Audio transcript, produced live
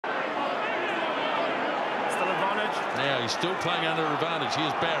Now he's still playing under advantage.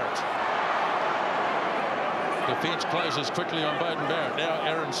 Here's Barrett. Defence closes quickly on Beauden Barrett. Now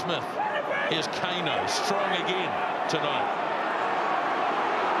Aaron Smith. Here's Kano, strong again tonight.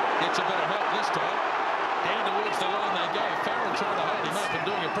 Gets a bit of help this time. Down towards the line they go. Farrell trying to hold him up and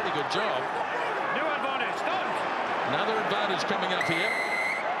doing a pretty good job. New advantage, don't. Another advantage coming up here.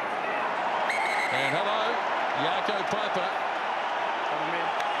 And hello, Jaco Peyper.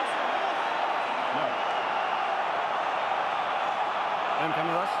 No. Vem kan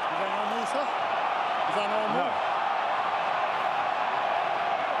det vara? Is that normal, sir? Is that normal? No.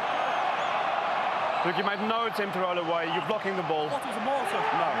 Look, you might know it's him to roll away. You're blocking the ball. What is a Maul, sir?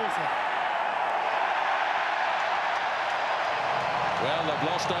 No. Well, they've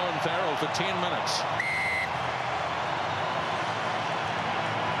lost Owen Farrell for 10 minutes.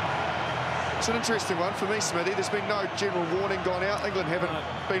 It's an interesting one for me, Smithy. There's been no general warning gone out. England haven't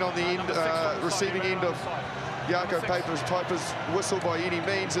been on the end, receiving end of Jaco Peyper's whistle by any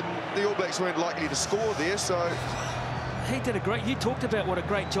means, and the All Blacks weren't likely to score there, so... He did a great... You talked about what a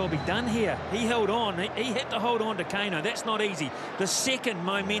great job he'd done here. He held on. He had to hold on to Kano. That's not easy. The second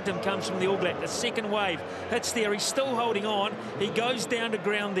momentum comes from the All Black. The second wave hits there. He's still holding on. He goes down to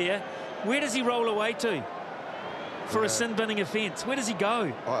ground there. Where does he roll away to? For a sin-binning offence. Where does he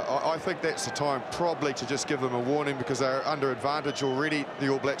go? I think that's the time probably to just give them a warning, because they're under advantage already, the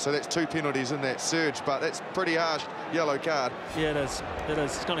All Blacks, so that's 2 penalties in that surge, but that's pretty harsh yellow card. Yeah, it is. It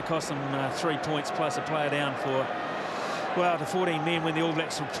is. It's going to cost them 3 points plus a player down for, well, to 14 men when the All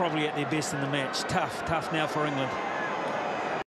Blacks were probably at their best in the match. Tough now for England.